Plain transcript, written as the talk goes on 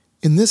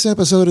In this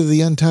episode of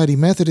the Untidy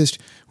Methodist,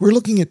 we're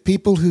looking at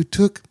people who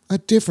took a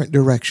different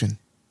direction.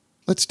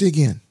 Let's dig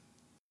in.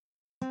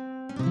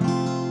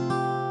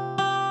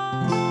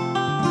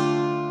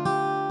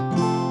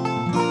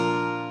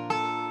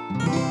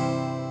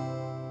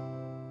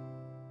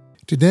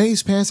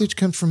 Today's passage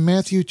comes from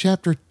Matthew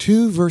chapter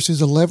 2,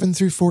 verses 11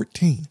 through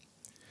 14.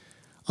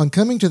 On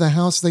coming to the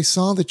house, they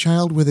saw the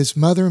child with his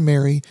mother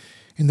Mary,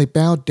 and they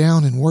bowed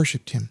down and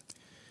worshipped him.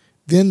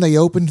 Then they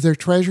opened their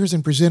treasures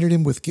and presented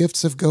him with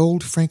gifts of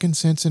gold,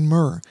 frankincense, and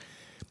myrrh.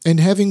 And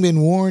having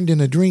been warned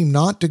in a dream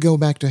not to go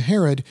back to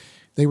Herod,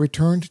 they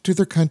returned to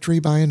their country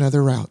by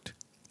another route.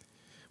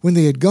 When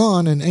they had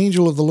gone, an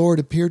angel of the Lord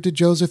appeared to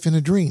Joseph in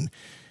a dream.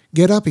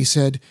 "Get up," he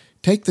said,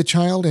 "take the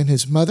child and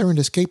his mother and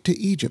escape to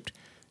Egypt.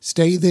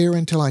 Stay there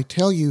until I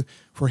tell you,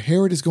 for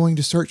Herod is going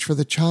to search for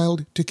the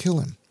child to kill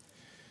him."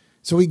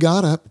 So he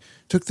got up,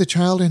 took the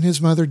child and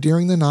his mother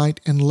during the night,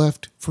 and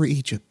left for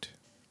Egypt.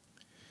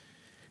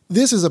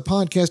 This is a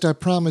podcast I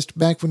promised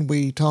back when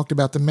we talked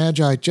about the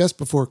Magi just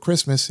before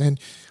Christmas, and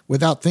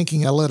without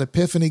thinking I let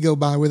Epiphany go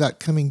by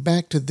without coming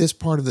back to this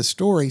part of the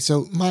story,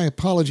 so my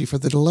apology for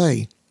the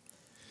delay.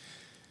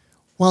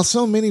 While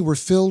so many were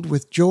filled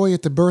with joy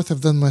at the birth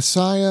of the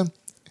Messiah,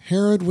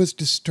 Herod was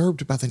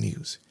disturbed by the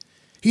news.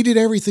 He did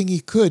everything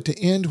he could to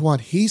end what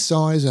he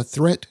saw as a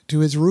threat to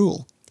his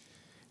rule.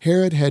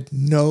 Herod had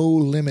no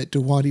limit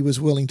to what he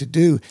was willing to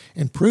do,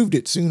 and proved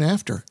it soon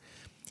after.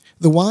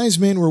 The wise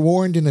men were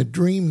warned in a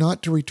dream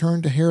not to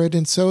return to Herod,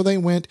 and so they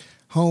went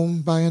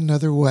home by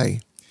another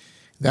way.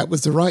 That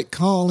was the right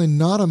call, and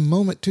not a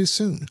moment too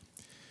soon.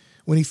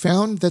 When he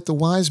found that the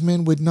wise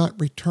men would not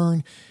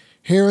return,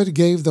 Herod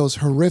gave those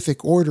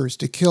horrific orders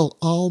to kill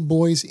all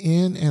boys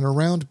in and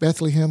around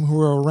Bethlehem who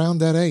were around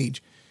that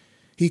age.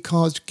 He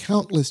caused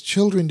countless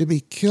children to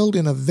be killed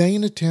in a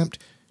vain attempt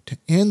to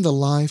end the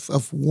life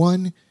of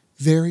one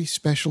very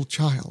special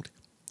child.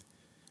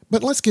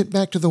 But let's get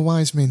back to the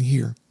wise men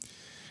here.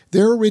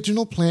 Their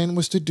original plan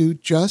was to do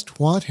just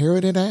what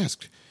Herod had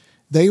asked.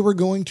 They were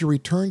going to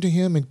return to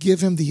him and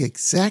give him the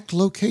exact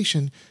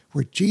location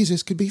where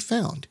Jesus could be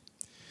found.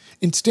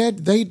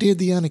 Instead, they did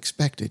the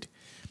unexpected,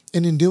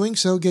 and in doing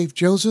so gave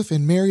Joseph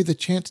and Mary the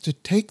chance to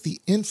take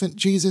the infant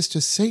Jesus to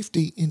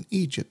safety in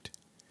Egypt.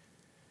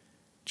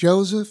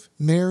 Joseph,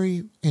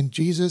 Mary, and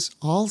Jesus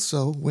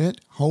also went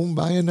home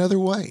by another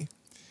way.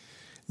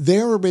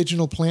 Their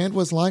original plan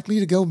was likely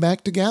to go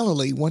back to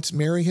Galilee once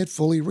Mary had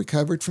fully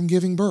recovered from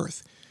giving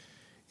birth.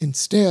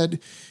 Instead,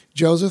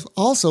 Joseph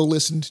also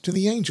listened to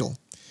the angel,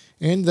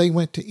 and they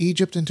went to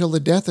Egypt until the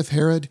death of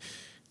Herod,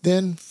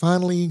 then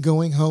finally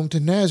going home to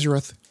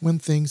Nazareth when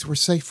things were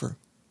safer.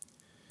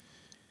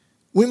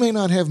 We may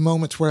not have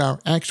moments where our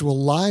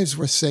actual lives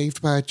were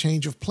saved by a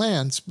change of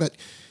plans, but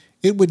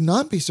it would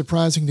not be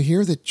surprising to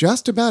hear that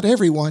just about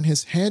everyone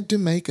has had to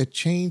make a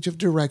change of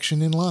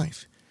direction in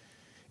life.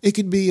 It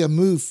could be a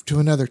move to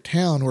another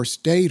town or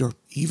state or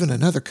even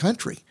another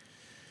country.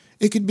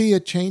 It could be a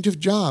change of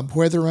job,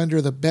 whether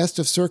under the best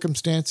of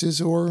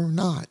circumstances or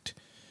not.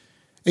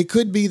 It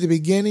could be the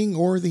beginning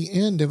or the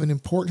end of an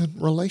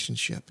important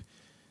relationship.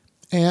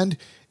 And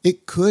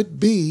it could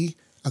be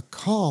a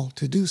call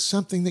to do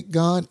something that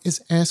God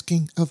is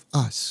asking of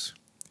us.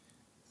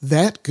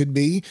 That could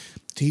be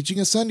teaching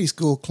a Sunday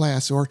school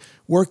class or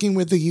working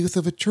with the youth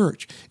of a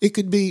church. It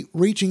could be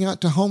reaching out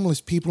to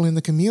homeless people in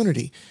the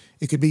community.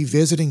 It could be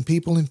visiting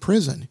people in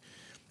prison.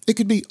 It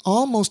could be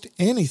almost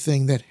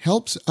anything that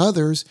helps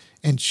others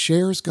and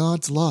shares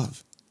God's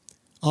love.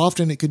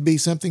 Often it could be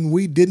something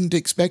we didn't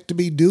expect to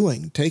be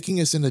doing,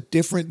 taking us in a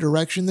different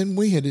direction than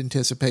we had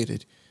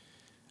anticipated.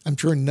 I'm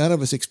sure none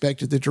of us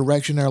expected the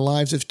direction our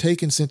lives have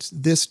taken since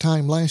this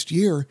time last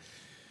year,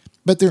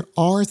 but there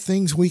are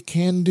things we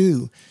can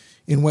do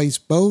in ways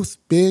both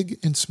big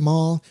and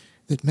small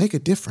that make a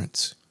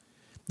difference.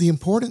 The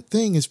important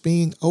thing is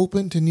being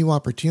open to new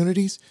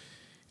opportunities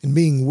and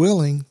being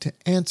willing to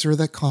answer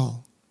that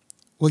call.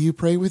 Will you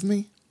pray with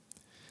me?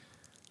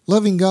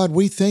 Loving God,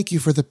 we thank you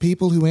for the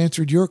people who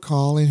answered your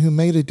call and who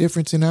made a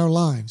difference in our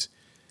lives.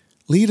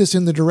 Lead us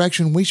in the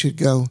direction we should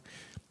go.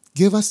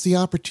 Give us the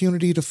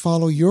opportunity to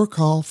follow your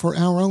call for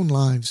our own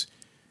lives.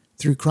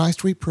 Through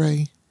Christ we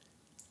pray.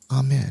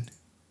 Amen.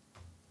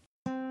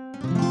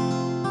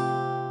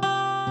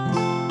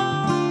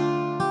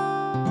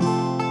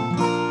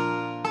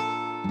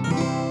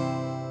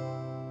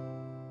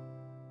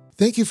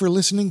 Thank you for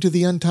listening to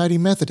the Untidy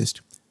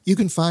Methodist. You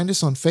can find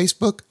us on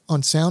Facebook,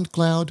 on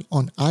SoundCloud,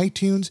 on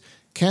iTunes,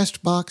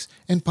 CastBox,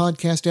 and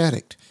Podcast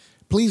Addict.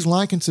 Please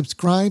like and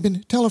subscribe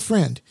and tell a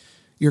friend.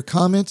 Your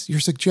comments, your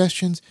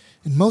suggestions,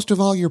 and most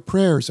of all your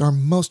prayers are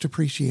most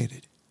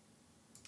appreciated.